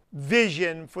vile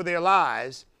vision for their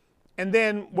lives. And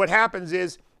then what happens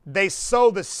is they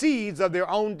sow the seeds of their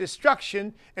own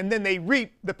destruction, and then they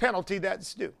reap the penalty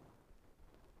that's due.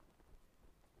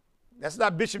 That's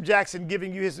not Bishop Jackson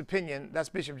giving you his opinion. That's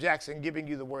Bishop Jackson giving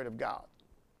you the word of God.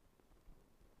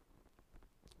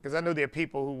 Because I know there are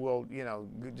people who will, you know,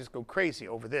 just go crazy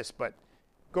over this, but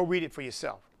go read it for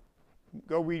yourself.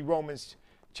 Go read Romans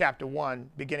chapter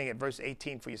 1, beginning at verse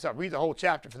 18 for yourself. Read the whole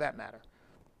chapter for that matter.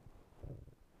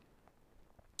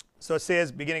 So it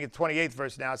says, beginning at the 28th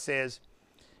verse now, it says,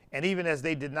 and even as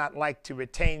they did not like to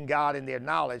retain God in their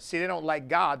knowledge. See, they don't like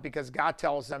God because God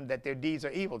tells them that their deeds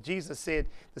are evil. Jesus said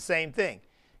the same thing.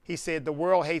 He said, the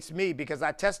world hates me because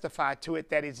I testify to it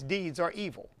that its deeds are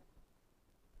evil.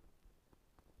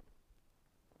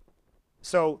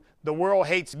 So the world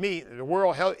hates me. The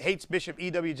world hates Bishop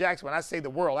E.W. Jackson. When I say the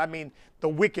world, I mean the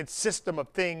wicked system of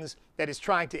things that is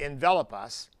trying to envelop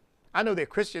us. I know there are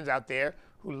Christians out there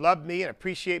who love me and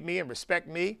appreciate me and respect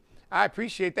me. I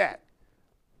appreciate that.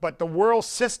 But the world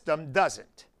system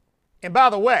doesn't. And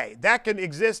by the way, that can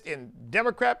exist in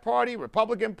Democrat Party,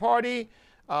 Republican Party,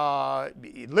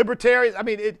 libertarians. I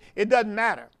mean, it doesn't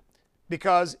matter.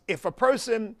 Because if a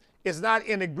person is not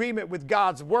in agreement with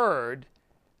God's word,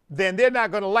 then they're not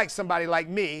going to like somebody like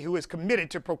me who is committed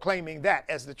to proclaiming that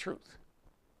as the truth.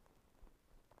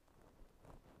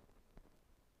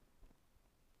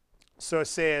 So it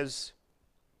says,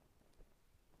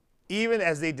 even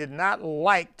as they did not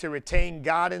like to retain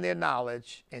God in their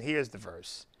knowledge, and here's the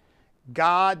verse,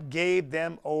 God gave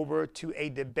them over to a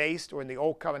debased, or in the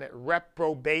Old Covenant,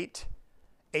 reprobate,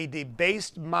 a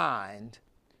debased mind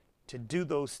to do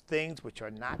those things which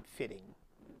are not fitting.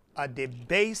 A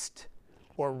debased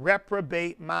or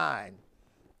reprobate mind.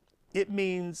 It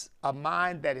means a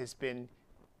mind that has been,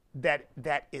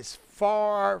 that is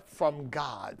far from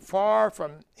God, far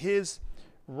from his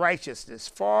righteousness,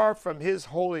 far from his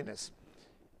holiness.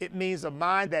 It means a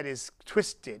mind that is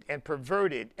twisted and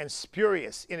perverted and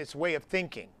spurious in its way of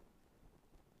thinking.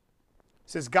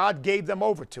 It says God gave them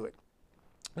over to it.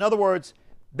 In other words,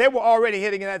 they were already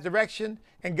heading in that direction,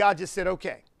 and God just said,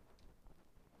 okay.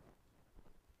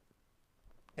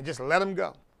 And just let them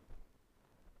go.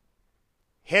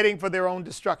 Heading for their own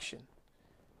destruction.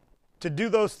 To do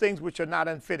those things which are not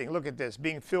unfitting. Look at this.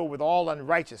 Being filled with all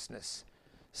unrighteousness,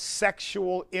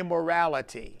 sexual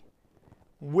immorality,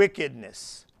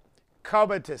 wickedness,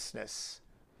 covetousness,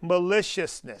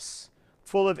 maliciousness,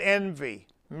 full of envy,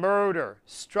 murder,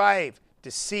 strife,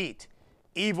 deceit,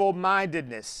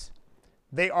 evil-mindedness.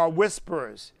 They are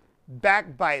whisperers,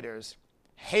 backbiters,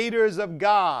 haters of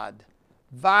God,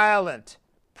 violent,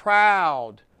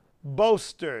 proud,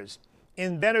 boasters,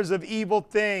 inventors of evil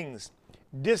things,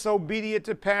 disobedient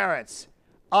to parents,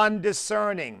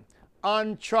 undiscerning,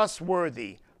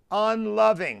 untrustworthy,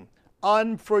 unloving,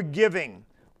 unforgiving,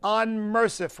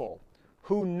 unmerciful,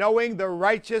 who knowing the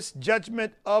righteous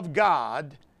judgment of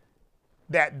God,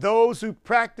 that those who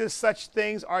practice such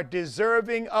things are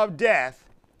deserving of death,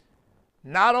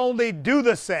 not only do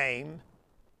the same,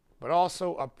 but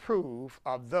also approve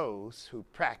of those who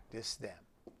practice them.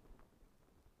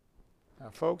 Now,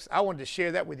 folks, I wanted to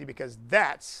share that with you because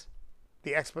that's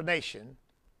the explanation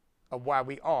of why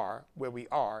we are where we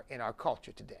are in our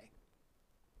culture today.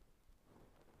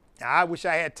 Now, I wish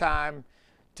I had time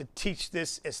to teach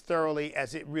this as thoroughly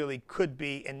as it really could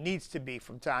be and needs to be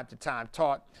from time to time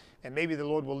taught, and maybe the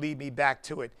Lord will lead me back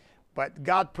to it. But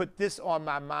God put this on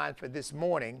my mind for this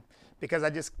morning because I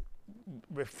just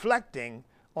reflecting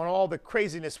on all the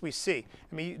craziness we see.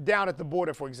 I mean, down at the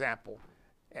border, for example,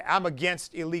 I'm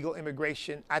against illegal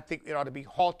immigration. I think it ought to be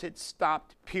halted,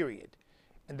 stopped, period.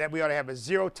 And that we ought to have a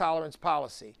zero tolerance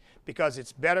policy because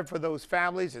it's better for those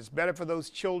families, it's better for those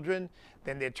children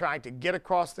than they're trying to get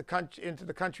across the country, into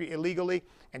the country illegally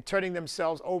and turning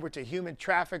themselves over to human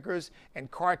traffickers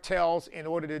and cartels in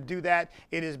order to do that.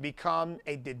 It has become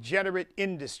a degenerate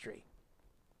industry.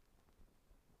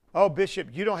 Oh, Bishop,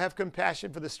 you don't have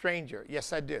compassion for the stranger.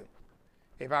 Yes, I do.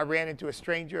 If I ran into a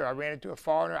stranger, I ran into a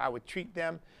foreigner, I would treat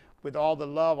them with all the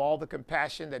love, all the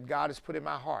compassion that God has put in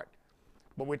my heart.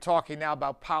 But we're talking now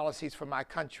about policies for my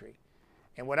country.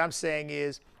 And what I'm saying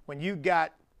is when you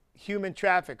got human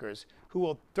traffickers who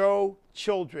will throw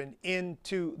children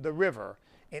into the river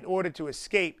in order to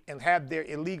escape and have their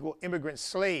illegal immigrant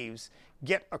slaves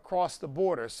get across the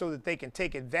border so that they can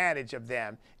take advantage of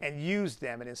them and use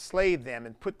them and enslave them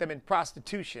and put them in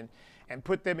prostitution and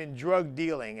put them in drug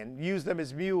dealing and use them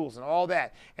as mules and all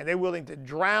that. And they're willing to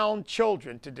drown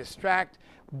children to distract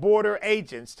border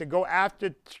agents to go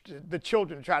after the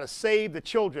children, to try to save the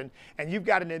children. And you've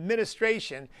got an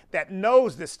administration that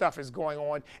knows this stuff is going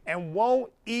on and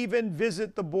won't even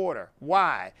visit the border.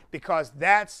 Why? Because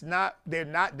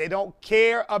they don't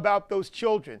care about those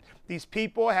children. These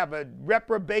people have a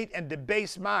reprobate and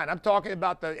debased mind. I'm talking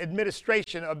about the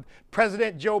administration of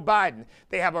President Joe Biden.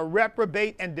 They have a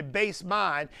reprobate and debased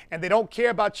mind, and they don't care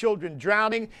about children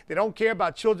drowning. They don't care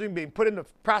about children being put into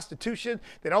prostitution.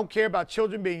 They don't care about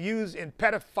children being used in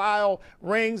pedophile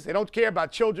rings. They don't care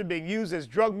about children being used as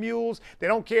drug mules. They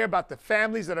don't care about the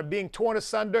families that are being torn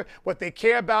asunder. What they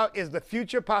care about is the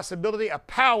future possibility of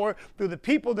power through the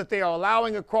people that they are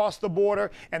allowing across the border,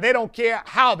 and they don't care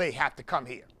how they have to come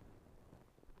here.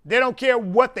 They don't care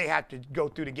what they have to go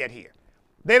through to get here.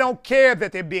 They don't care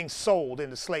that they're being sold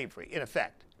into slavery, in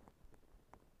effect,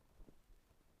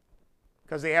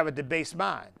 because they have a debased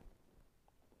mind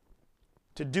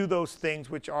to do those things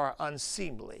which are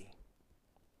unseemly.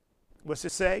 What's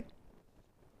it say?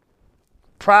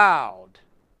 Proud,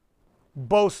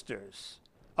 boasters.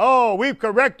 Oh, we've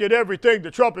corrected everything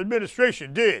the Trump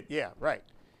administration did. Yeah, right.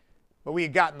 But we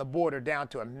had gotten the border down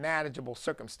to a manageable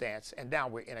circumstance, and now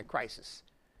we're in a crisis.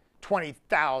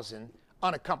 20,000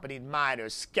 unaccompanied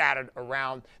minors scattered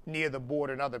around near the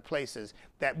border and other places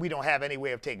that we don't have any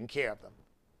way of taking care of them.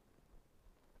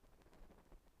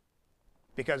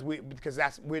 Because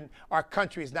that's when our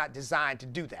country is not designed to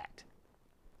do that.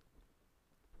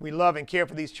 We love and care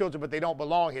for these children, but they don't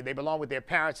belong here. They belong with their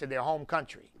parents in their home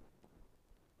country.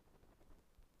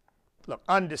 Look,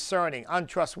 undiscerning,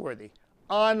 untrustworthy,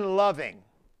 unloving.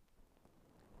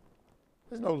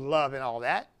 There's no love in all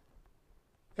that.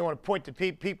 They want to point to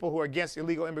people who are against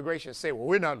illegal immigration and say, well,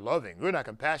 we're not loving, we're not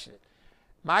compassionate.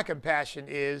 My compassion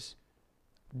is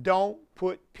don't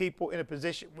put people in a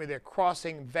position where they're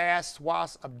crossing vast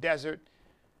swaths of desert,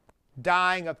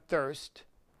 dying of thirst,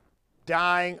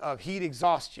 dying of heat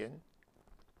exhaustion,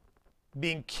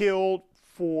 being killed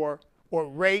or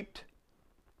raped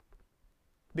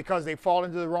because they fall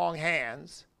into the wrong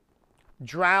hands,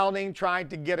 drowning trying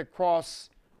to get across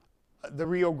the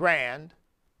Rio Grande,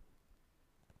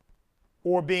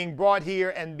 or being brought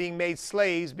here and being made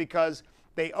slaves because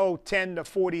they owe $10,000 to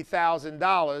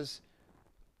 $40,000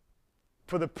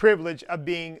 for the privilege of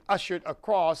being ushered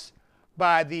across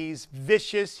by these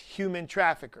vicious human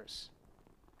traffickers.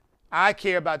 I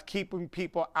care about keeping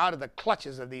people out of the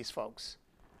clutches of these folks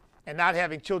and not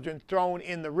having children thrown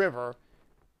in the river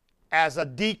as a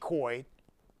decoy.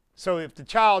 So if the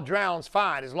child drowns,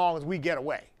 fine, as long as we get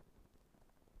away.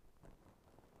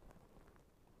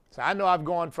 So I know I've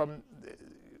gone from,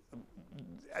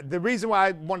 the reason why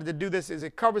I wanted to do this is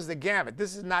it covers the gamut.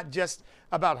 This is not just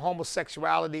about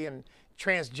homosexuality and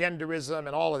transgenderism and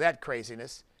all of that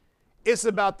craziness. It's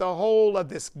about the whole of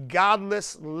this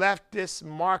godless, leftist,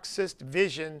 Marxist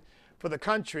vision for the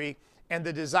country and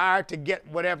the desire to get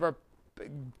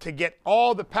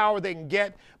all the power they can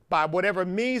get by whatever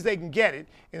means they can get it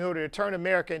in order to turn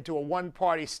America into a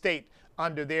one-party state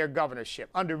under their governorship,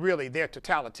 under really their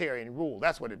totalitarian rule.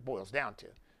 That's what it boils down to.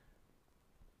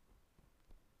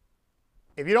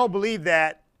 If you don't believe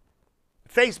that,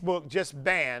 Facebook just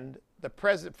banned the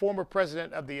former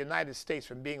president of the United States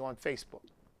from being on Facebook.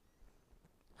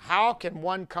 How can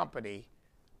one company,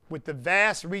 with the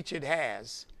vast reach it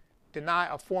has, deny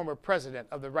a former president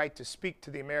of the right to speak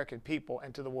to the American people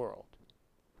and to the world.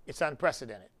 It's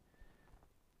unprecedented.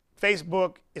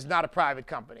 Facebook is not a private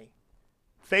company.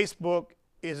 Facebook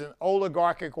is an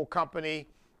oligarchical company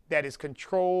that is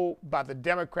controlled by the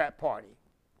Democrat Party.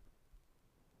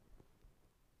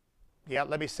 Yeah,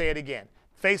 let me say it again.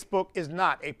 Facebook is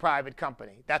not a private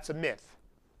company. That's a myth.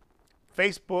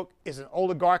 Facebook is an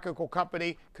oligarchical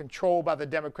company controlled by the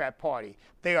Democrat Party.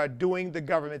 They are doing the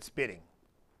government's bidding.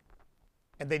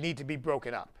 And they need to be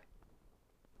broken up.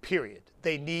 Period.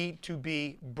 They need to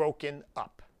be broken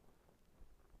up.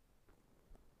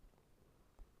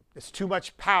 There's too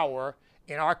much power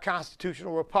in our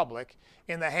constitutional republic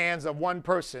in the hands of one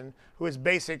person who is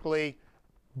basically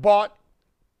bought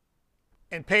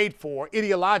and paid for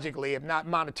ideologically, if not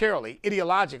monetarily,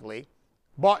 ideologically,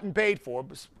 bought and paid for,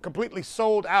 completely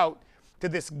sold out to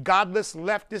this godless,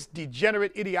 leftist,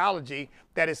 degenerate ideology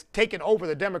that has taken over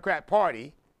the Democrat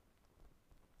Party,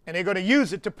 and they're going to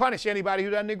use it to punish anybody who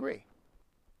doesn't agree.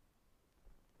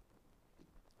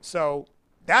 So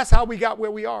that's how we got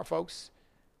where we are, folks.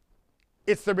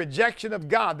 It's the rejection of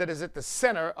God that is at the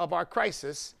center of our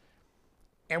crisis.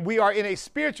 And we are in a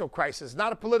spiritual crisis,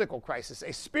 not a political crisis,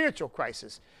 a spiritual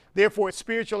crisis. Therefore, it's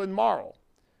spiritual and moral.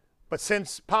 But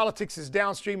since politics is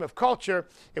downstream of culture,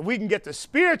 if we can get the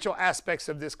spiritual aspects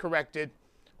of this corrected,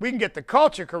 we can get the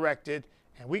culture corrected,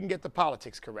 and we can get the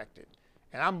politics corrected.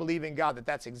 And I'm believing God that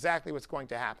that's exactly what's going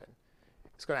to happen.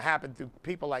 It's going to happen through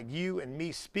people like you and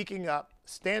me speaking up,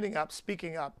 standing up,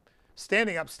 speaking up,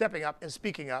 standing up, stepping up, and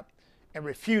speaking up, and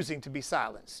refusing to be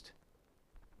silenced.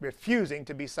 Refusing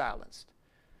to be silenced.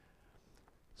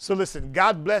 So listen,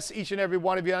 God bless each and every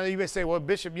one of you. I know you may say, well,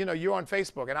 Bishop, you know, you're on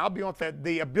Facebook, and I'll be on Facebook.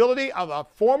 The ability of a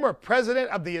former president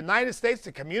of the United States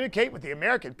to communicate with the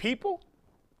American people?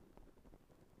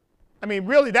 I mean,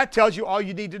 really, that tells you all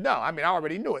you need to know. I mean, I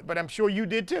already knew it, but I'm sure you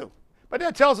did too. But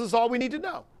that tells us all we need to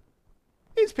know.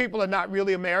 These people are not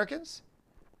really Americans.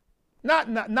 Not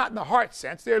in the heart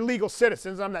sense. They're legal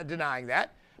citizens. I'm not denying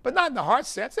that. But not in the heart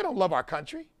sense. They don't love our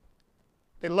country.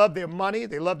 They love their money.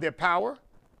 They love their power.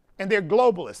 And they're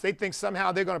globalists. They think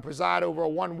somehow they're going to preside over a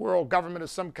one world government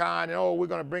of some kind. And, oh, we're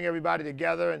going to bring everybody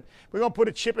together. And we're going to put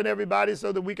a chip in everybody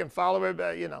so that we can follow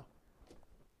everybody, you know.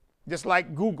 Just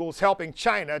like Google's helping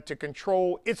China to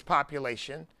control its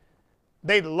population,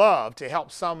 they'd love to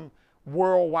help some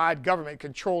worldwide government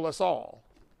control us all.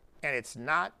 And it's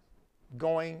not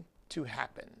going to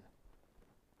happen.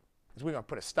 Because we're going to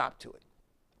put a stop to it.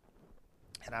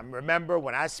 And I remember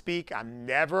when I speak, I'm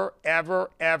never, ever,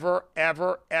 ever,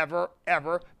 ever, ever,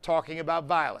 ever talking about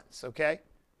violence, okay?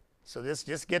 So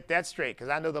just get that straight, because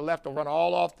I know the left will run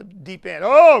all off the deep end.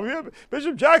 Oh,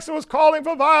 Bishop Jackson was calling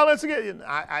for violence again.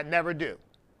 I never do.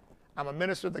 I'm a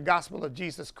minister of the gospel of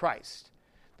Jesus Christ.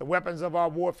 The weapons of our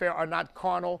warfare are not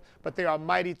carnal, but they are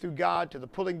mighty through God to the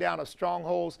pulling down of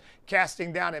strongholds,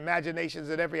 casting down imaginations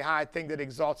and every high thing that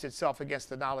exalts itself against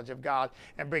the knowledge of God,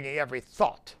 and bringing every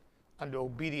thought under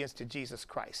obedience to Jesus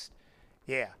Christ.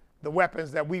 Yeah, the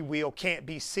weapons that we wield can't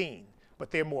be seen, but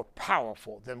they're more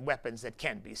powerful than weapons that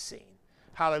can be seen.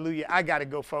 Hallelujah. I got to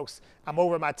go, folks. I'm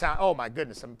over my time. Oh, my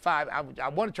goodness. I'm 5. I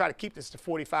want to try to keep this to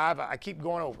 45. I keep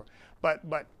going over.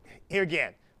 But here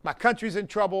again, my country's in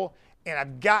trouble, and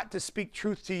I've got to speak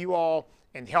truth to you all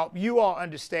and help you all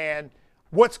understand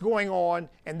what's going on,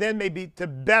 and then maybe to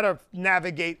better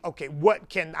navigate, okay, what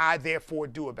can I therefore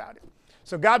do about it?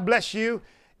 So God bless you.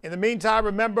 In the meantime,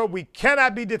 remember, we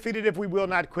cannot be defeated if we will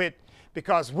not quit,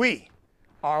 because we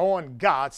are on God's